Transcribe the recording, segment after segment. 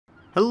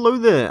Hello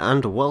there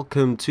and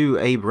welcome to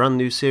a brand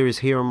new series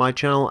here on my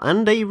channel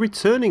and a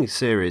returning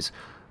series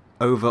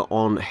over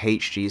on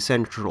HG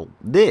Central.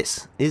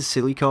 This is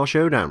Silly Car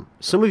Showdown.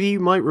 Some of you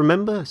might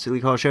remember Silly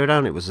Car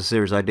Showdown. It was a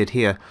series I did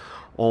here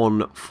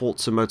on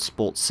Forza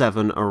Motorsport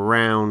 7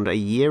 around a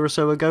year or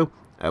so ago,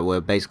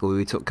 where basically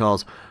we took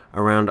cars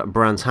around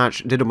Brands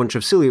Hatch, did a bunch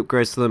of silly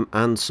upgrades to them,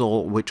 and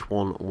saw which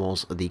one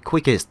was the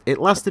quickest. It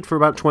lasted for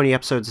about 20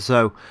 episodes or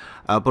so,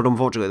 but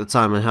unfortunately at the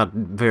time I had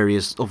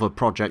various other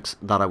projects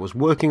that I was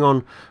working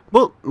on.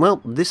 But, well,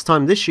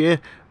 this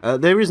year,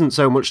 there isn't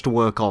so much to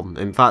work on.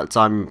 In fact,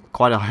 I'm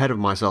quite ahead of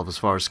myself as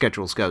far as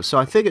schedules go, so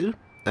I figured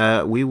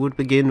we would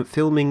begin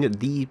filming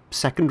the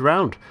second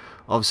round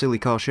of Silly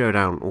Car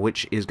Showdown,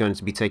 which is going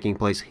to be taking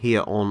place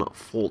here on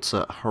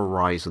Forza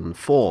Horizon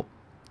 4.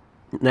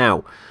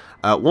 Now,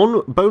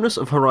 one bonus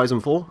of Horizon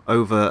 4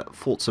 over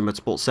Forza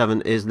Motorsport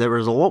 7 is there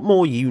is a lot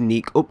more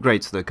unique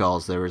upgrades to the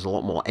cars. There is a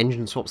lot more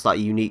engine swaps that are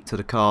unique to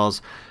the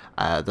cars.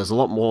 There's a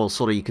lot more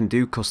sort of you can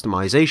do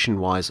customization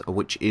wise,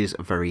 which is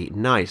very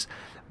nice.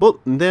 But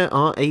there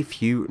are a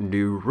few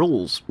new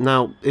rules.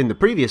 Now, in the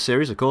previous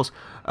series, of course,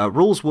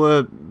 rules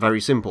were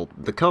very simple.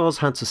 The cars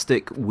had to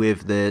stick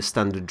with their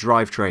standard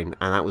drivetrain,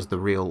 and that was the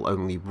real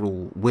only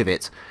rule with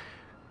it.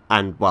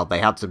 And, well, they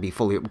had to be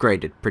fully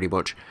upgraded, pretty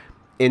much.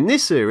 In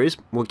this series,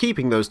 we're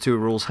keeping those two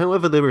rules,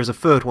 however there is a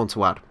third one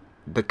to add.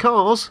 The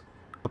cars,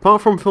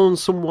 apart from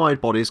some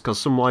wide bodies, because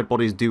some wide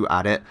bodies do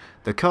add it,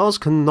 the cars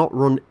cannot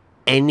run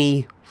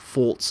any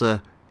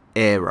Forza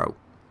aero.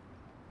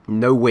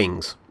 No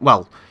wings.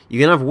 Well, you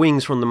can have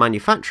wings from the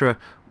manufacturer,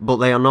 but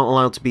they are not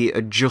allowed to be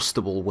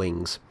adjustable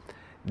wings.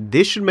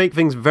 This should make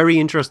things very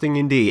interesting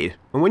indeed.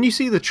 And when you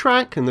see the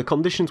track and the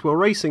conditions we're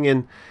racing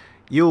in,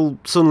 you'll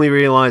suddenly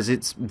realise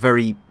it's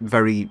very,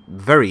 very,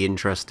 very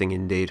interesting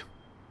indeed.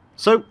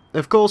 So,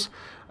 of course,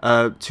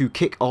 to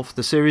kick off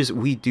the series,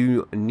 we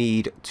do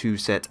need to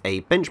set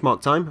a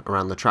benchmark time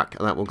around the track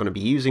that we're going to be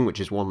using,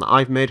 which is one that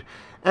I've made,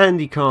 and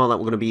the car that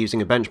we're going to be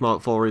using a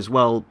benchmark for is,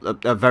 well,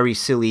 a very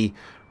silly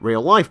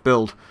real-life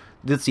build,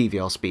 the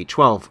TVR Speed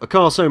 12. A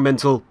car so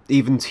mental,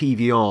 even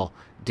TVR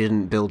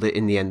didn't build it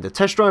in the end. The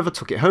test driver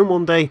took it home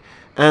one day,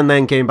 and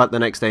then came back the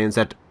next day and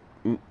said,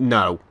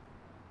 no.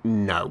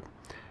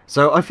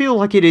 So I feel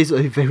like it is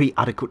a very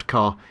adequate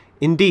car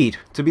indeed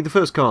to be the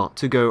first car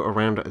to go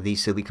around the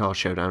Silly Car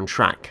Showdown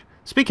track.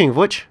 Speaking of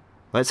which,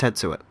 let's head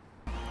to it.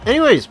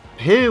 Anyways,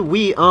 here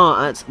we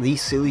are at the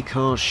Silly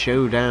Car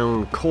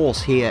Showdown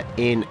course here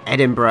in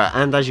Edinburgh,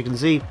 and as you can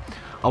see,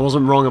 I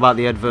wasn't wrong about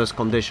the adverse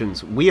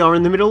conditions. We are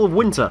in the middle of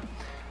winter,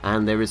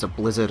 and there is a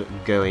blizzard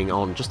going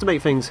on, just to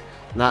make things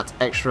that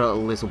extra a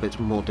little bit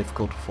more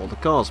difficult for the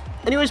cars.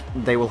 Anyways,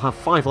 they will have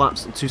 5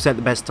 laps to set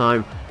the best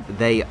time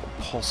they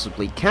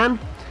possibly can.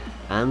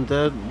 And,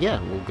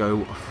 yeah, we'll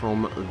go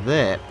from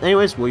there.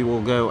 Anyways, we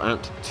will go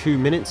at 2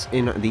 minutes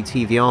in the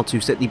TVR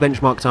to set the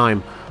benchmark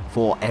time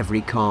for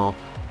every car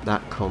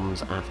that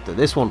comes after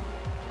this one.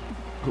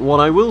 What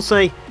I will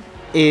say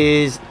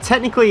is,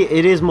 technically,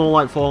 it is more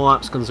like 4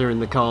 laps, considering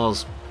the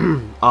cars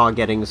are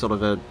getting sort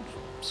of a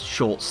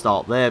short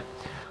start there.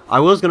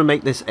 I was going to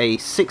make this a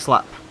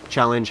 6-lap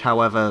challenge,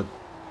 however,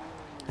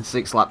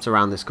 6 laps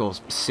around this course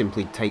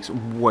simply takes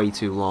way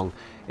too long.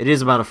 It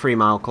is about a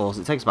 3-mile course.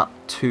 It takes about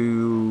 2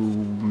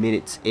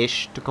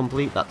 minutes-ish to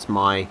complete. That's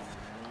my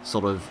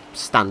sort of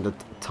standard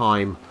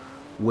time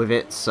with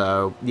it,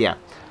 so yeah.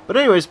 But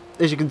anyways,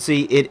 as you can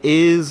see, it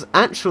is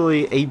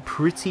actually a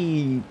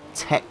pretty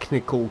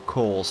technical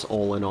course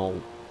all in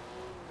all.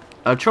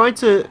 I've tried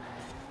to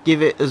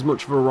give it as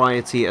much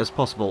variety as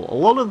possible. A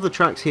lot of the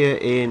tracks here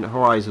in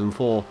Horizon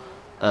 4,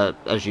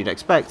 as you'd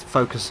expect,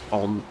 focus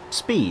on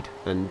speed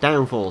and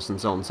downforce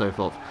and so on and so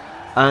forth.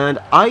 And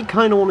I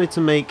kind of wanted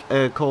to make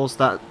a course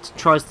that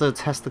tries to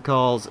test the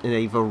cars in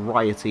a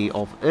variety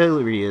of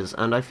areas,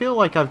 and I feel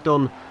like I've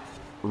done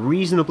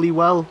reasonably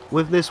well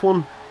with this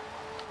one.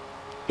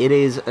 It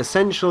is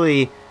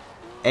essentially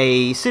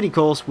a city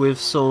course with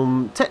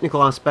some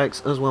technical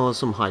aspects as well as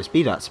some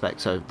high-speed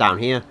aspects. So down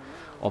here,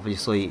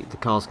 obviously, the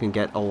cars can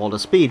get a lot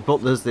of speed,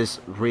 but there's this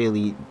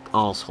really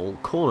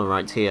arsehole corner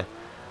right here,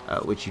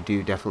 which you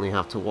do definitely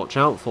have to watch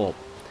out for.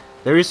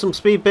 There is some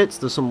speed bits,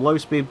 there's some low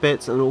speed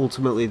bits, and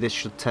ultimately this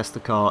should test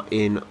the car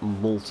in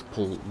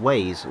multiple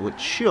ways, which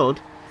should,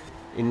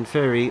 in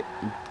theory,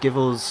 give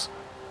us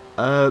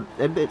a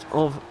bit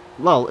of,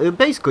 well, it'll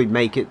basically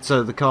make it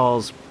so the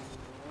cars,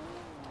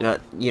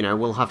 you know,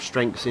 will have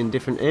strengths in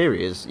different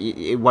areas.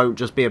 It won't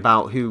just be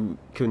about who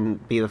can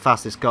be the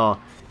fastest car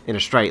in a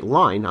straight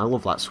line. I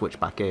love that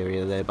switchback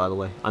area there, by the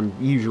way. I'm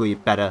usually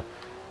better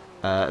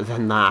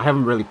than that. I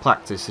haven't really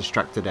practiced this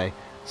track today.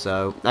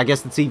 So, I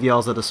guess the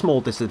TVR's at a small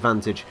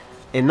disadvantage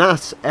in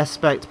that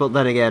aspect, but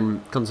then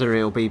again, considering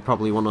it'll be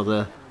probably one of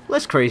the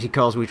less crazy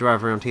cars we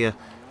drive around here,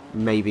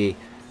 maybe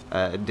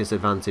a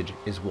disadvantage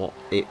is what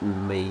it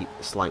may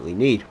slightly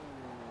need.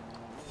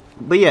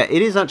 But yeah,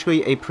 it is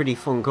actually a pretty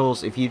fun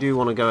course. If you do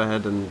want to go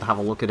ahead and have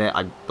a look at it,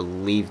 I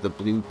believe the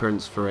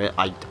blueprints for it.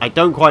 I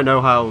don't quite know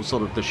how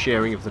sort of the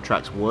sharing of the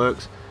tracks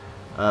works,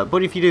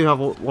 but if you do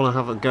want to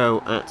have a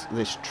go at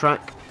this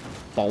track,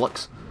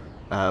 bollocks,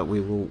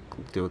 we will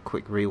do a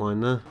quick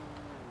rewind there,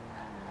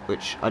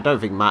 which I don't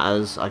think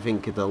matters. I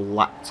think the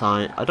lap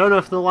time... I don't know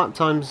if the lap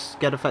times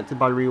get affected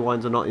by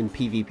rewinds or not in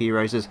PvP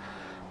races,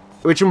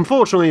 which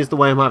unfortunately is the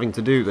way I'm having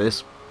to do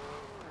this,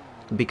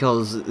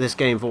 because this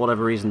game, for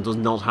whatever reason, does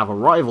not have a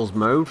rivals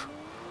mode.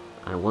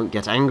 I won't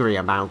get angry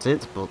about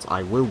it, but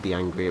I will be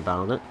angry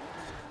about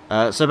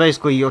it. So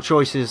basically, your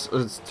choices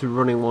as to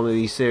running one of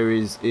these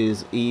series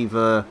is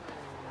either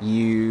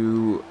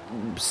you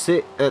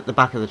sit at the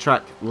back of the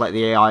track, let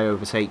the AI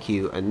overtake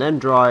you, and then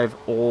drive,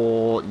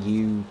 or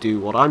you do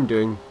what I'm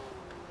doing,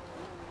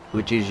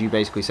 which is you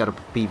basically set up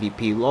a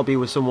PvP lobby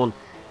with someone,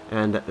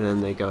 and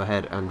then they go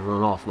ahead and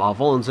run off. Our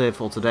volunteer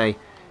for today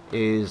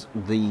is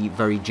the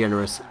very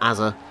generous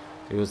Azza,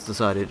 who has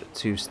decided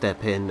to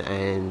step in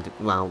and,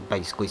 well,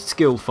 basically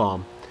skill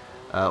farm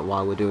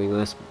while we're doing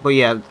this. But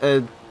yeah,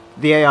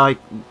 the AI,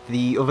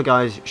 the other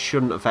guys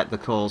shouldn't affect the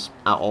cause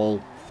at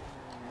all.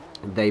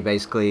 They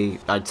basically,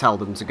 I'd tell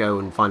them to go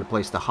and find a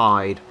place to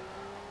hide,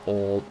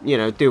 or, you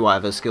know, do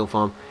whatever, skill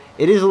farm.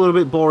 It is a little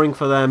bit boring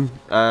for them,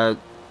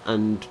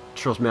 and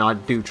trust me, I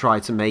do try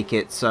to make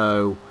it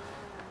so...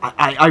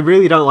 I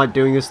really don't like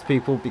doing this to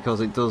people,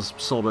 because it does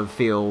sort of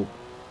feel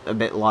a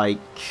bit like,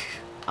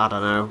 I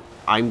don't know,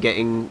 I'm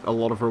getting a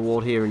lot of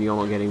reward here and you're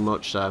not getting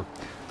much, so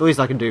the least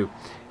I can do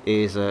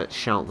is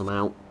shout them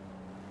out.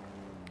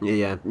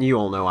 Yeah, you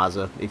all know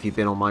Azza if you've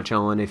been on my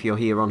channel, and if you're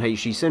here on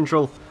HG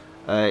Central,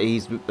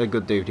 he's a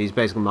good dude. He's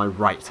basically my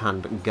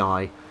right-hand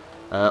guy.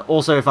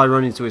 Also, if I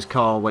run into his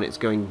car when it's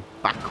going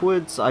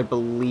backwards, I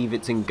believe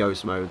it's in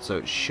ghost mode, so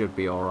it should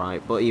be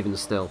alright. But even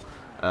still,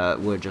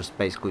 we're just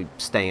basically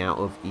staying out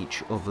of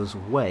each other's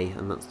way,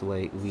 and that's the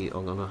way we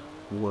are going to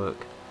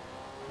work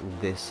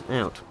this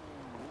out.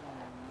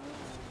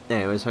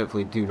 Anyways,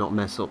 hopefully do not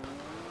mess up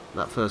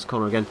that first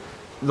corner again.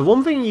 The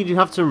one thing you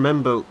have to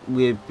remember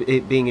with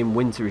it being in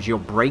winter is your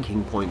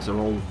braking points are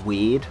all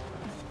weird.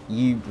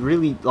 You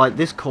really, like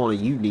this corner,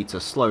 you need to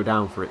slow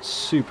down for it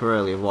super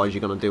early, otherwise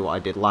you're going to do what I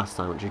did last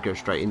time, which is go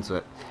straight into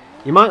it.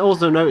 You might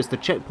also notice the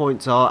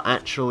checkpoints are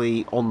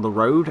actually on the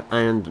road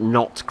and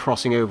not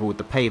crossing over with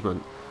the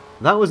pavement.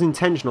 That was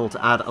intentional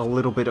to add a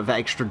little bit of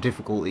extra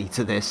difficulty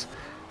to this.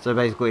 So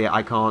basically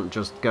I can't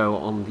just go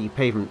on the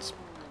pavements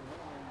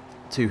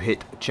to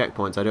hit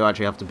checkpoints. I do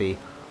actually have to be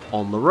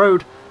on the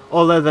road.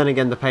 Although then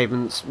again, the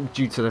pavements,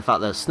 due to the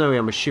fact they're snowy,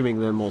 I'm assuming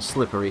they're more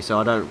slippery, so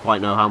I don't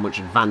quite know how much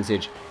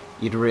advantage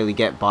you'd really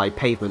get by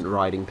pavement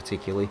riding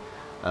particularly,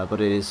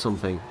 but it is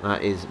something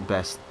that is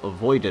best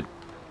avoided.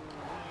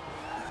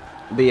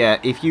 But yeah,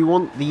 if you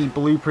want the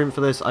blueprint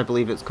for this, I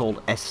believe it's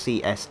called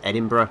SCS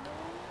Edinburgh.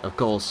 Of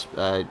course,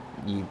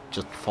 you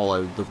just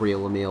follow the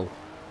real Emile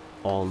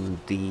on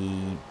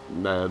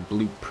the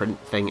blueprint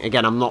thing.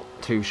 Again, I'm not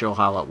too sure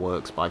how that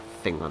works, but I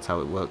think that's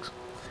how it works.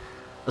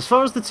 As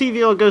far as the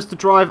TVR goes to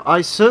drive,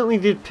 I certainly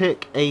did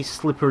pick a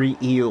slippery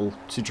eel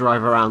to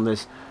drive around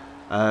this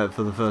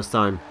for the first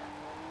time.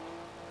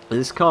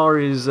 This car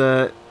is,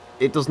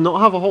 it does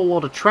not have a whole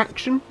lot of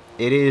traction.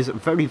 It is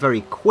very,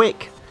 very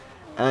quick.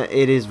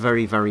 It is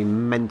very, very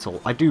mental.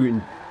 I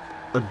do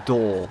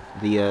adore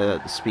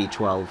the Speed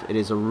 12. It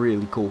is a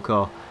really cool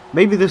car.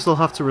 Maybe this will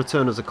have to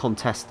return as a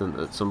contestant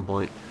at some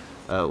point,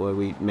 where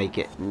we make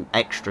it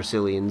extra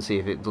silly and see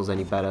if it does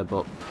any better,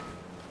 but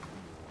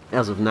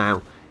as of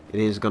now, it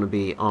is going to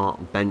be our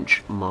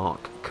benchmark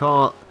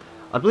car.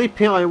 I believe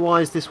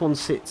PI-wise, this one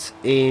sits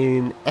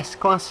in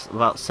S-Class,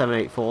 about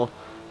 784.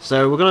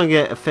 So we're going to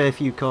get a fair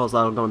few cars that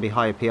are going to be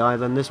higher PI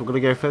than this. We're going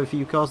to get a fair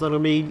few cars that are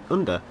going to be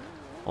under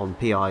on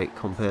PI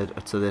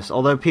compared to this.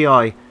 Although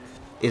PI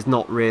is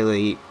not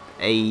really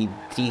a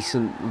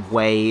decent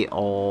way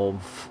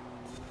of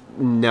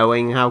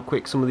knowing how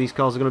quick some of these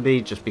cars are going to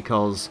be, just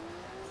because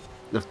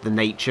of the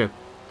nature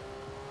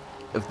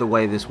of the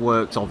way this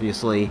works.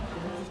 Obviously,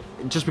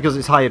 just because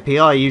it's higher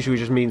PI usually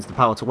just means the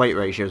power to weight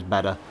ratio is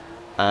better.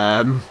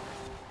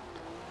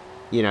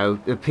 You know,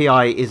 the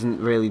PI isn't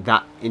really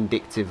that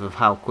indicative of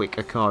how quick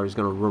a car is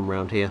going to run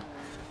around here.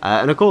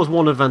 And of course,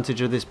 one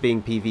advantage of this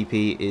being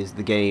PvP is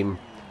the game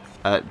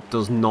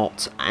does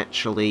not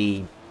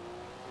actually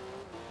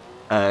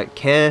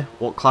care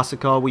what class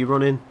of car we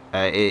run in.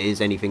 It is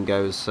anything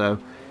goes, so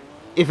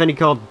if any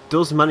car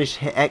does manage to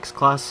hit X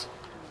class,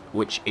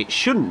 which it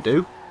shouldn't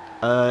do,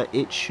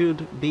 it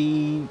should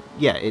be,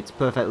 yeah, it's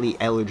perfectly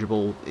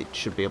eligible. It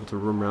should be able to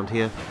run around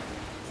here.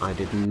 I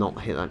did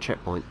not hit that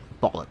checkpoint.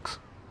 Bollocks.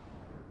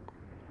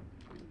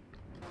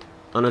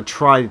 I'm going to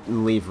try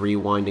and leave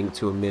rewinding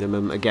to a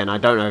minimum. Again, I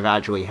don't know if it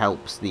actually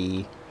helps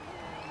the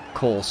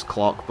course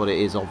clock, but it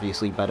is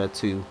obviously better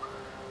to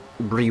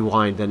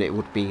rewind than it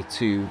would be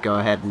to go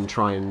ahead and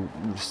try and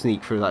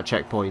sneak through that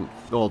checkpoint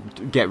or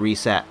get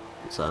reset.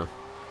 So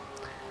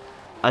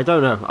I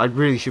don't know. I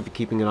really should be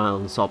keeping an eye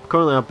on the top.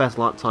 Currently our best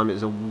lap time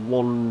is a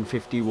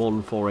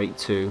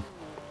 1:51.482,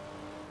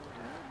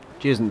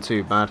 which isn't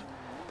too bad.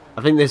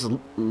 I think this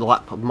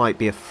lap might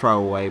be a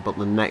throwaway, but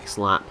the next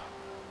lap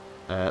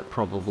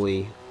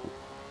probably,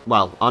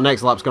 well, our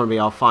next lap's going to be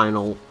our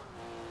final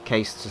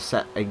case to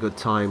set a good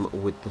time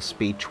with the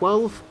Speed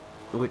 12,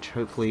 which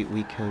hopefully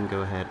we can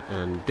go ahead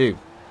and do.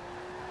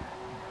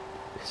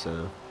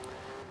 so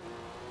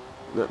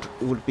that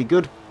would be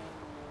good.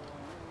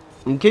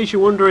 In case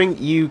you're wondering,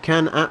 you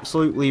can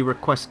absolutely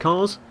request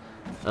cars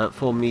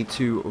for me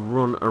to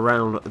run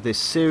around this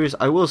series.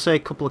 I will say a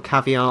couple of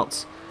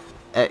caveats.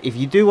 If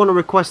you do want to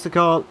request a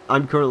car,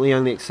 I'm currently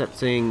only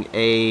accepting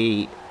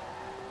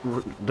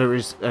there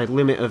is a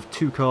limit of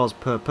 2 cars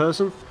per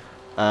person.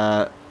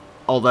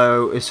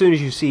 Although, as soon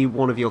as you see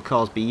one of your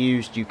cars be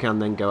used, you can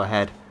then go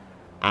ahead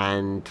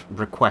and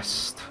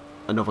request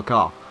another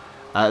car.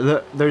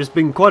 There's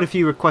been quite a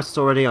few requests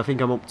already. I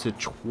think I'm up to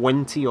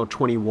 20 or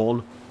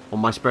 21 on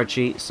my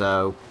spreadsheet,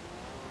 so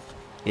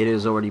it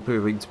is already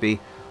proving to be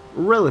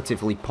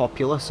relatively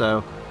popular.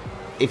 So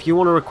if you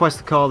want to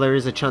request a car, there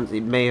is a chance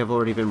it may have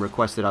already been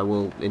requested. I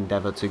will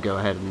endeavour to go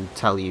ahead and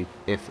tell you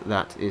if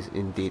that is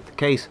indeed the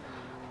case.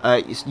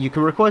 You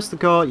can request the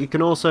car. You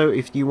can also,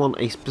 if you want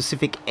a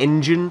specific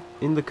engine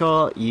in the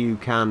car, you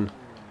can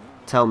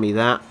tell me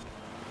that.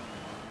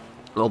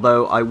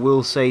 Although I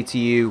will say to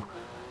you,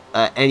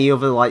 any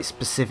other like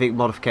specific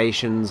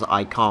modifications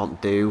I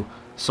can't do.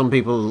 Some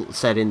people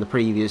said in the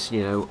previous,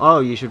 you know,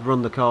 oh, you should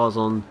run the cars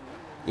on,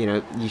 you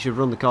know, you should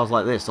run the cars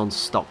like this on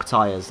stock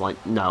tyres.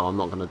 Like, no, I'm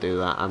not going to do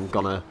that. I'm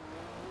going to,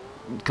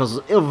 because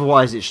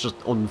otherwise it's just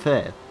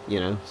unfair, you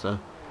know, so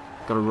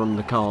got to run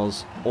the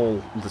cars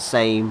all the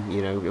same,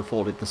 you know,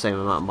 afforded the same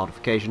amount of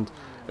modifications.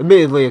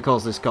 Admittedly, of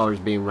course, this car is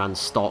being ran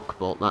stock,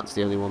 but that's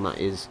the only one that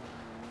is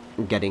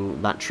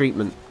getting that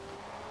treatment.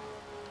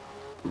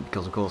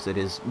 Because, of course, it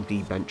is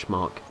the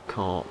benchmark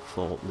car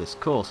for this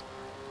course.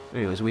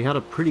 Anyways, we had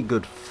a pretty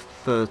good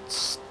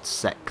first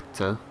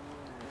sector.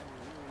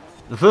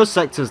 The first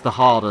sector is the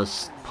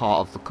hardest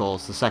part of the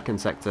course. The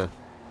second sector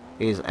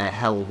is a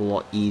hell of a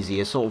lot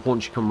easier. Sort of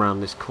once you come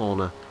around this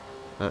corner,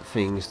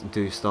 things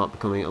do start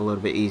becoming a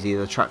little bit easier.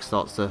 The track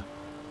starts to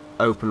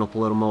open up a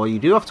little more. You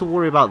do have to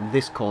worry about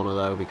this corner,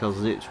 though,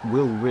 because it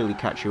will really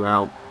catch you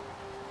out.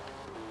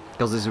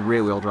 Because this is a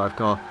rear-wheel drive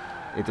car,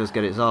 it does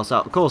get its arse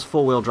out. Of course,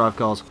 four-wheel drive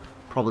cars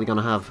probably going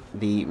to have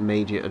the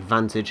major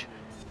advantage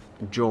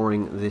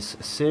during this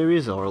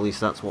series, or at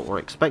least that's what we're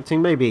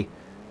expecting. Maybe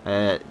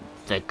there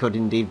could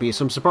indeed be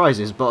some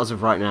surprises, but as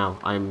of right now,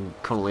 I'm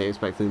currently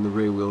expecting the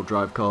rear-wheel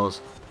drive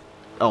cars,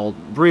 or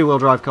rear-wheel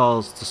drive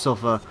cars to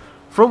suffer.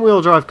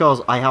 Front-wheel drive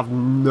cars, I have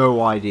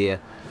no idea.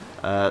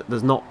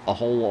 There's not a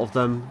whole lot of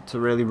them to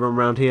really run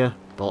around here,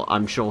 but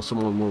I'm sure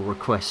someone will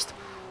request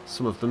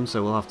some of them,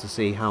 so we'll have to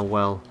see how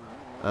well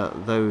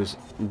those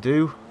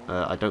do.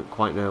 I don't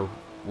quite know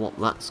what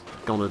that's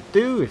gonna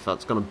do, if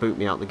that's gonna boot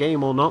me out the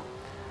game or not.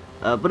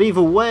 But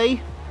either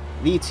way,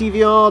 the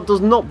TVR does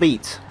not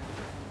beat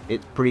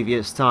its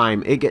previous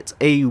time. It gets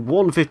a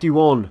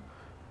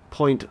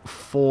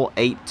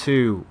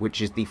 151.482,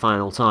 which is the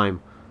final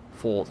time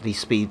for the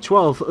Speed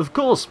 12. Of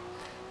course,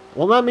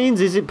 what that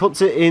means is it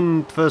puts it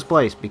in first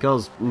place,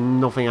 because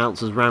nothing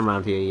else has ran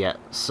around here yet.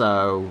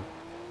 So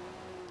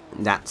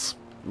that's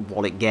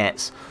what it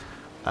gets.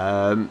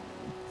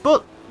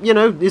 But, you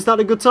know, is that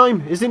a good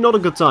time? Is it not a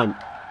good time?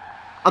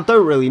 I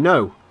don't really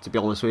know, to be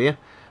honest with you.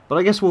 But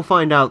I guess we'll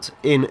find out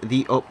in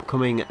the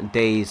upcoming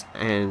days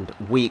and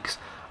weeks.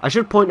 I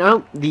should point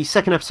out, the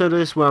second episode of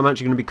this, where I'm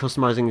actually going to be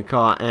customizing a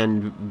car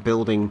and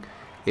building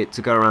it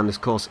to go around this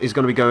course, is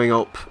going to be going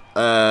up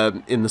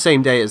in the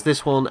same day as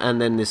this one,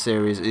 and then this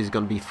series is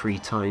going to be 3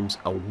 times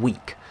a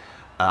week.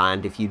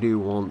 And if you do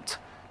want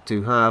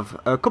to have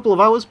a couple of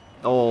hours,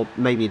 or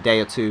maybe a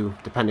day or 2,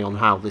 depending on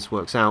how this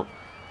works out,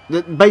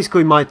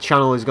 basically my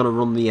channel is going to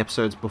run the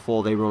episodes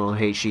before they run on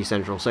HG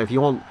Central. So if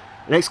you want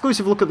an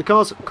exclusive look at the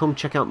cars, come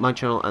check out my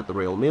channel at The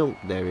Real Emile.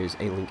 There is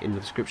a link in the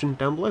description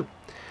down below.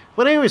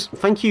 But anyways,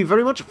 thank you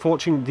very much for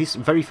watching this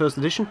very first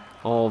edition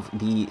of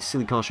the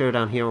Silly Car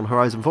Showdown here on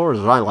Horizon 4, as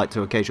I like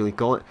to occasionally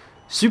call it,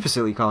 Super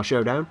Silly Car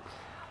Showdown.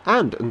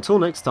 And until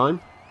next time,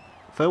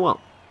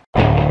 farewell.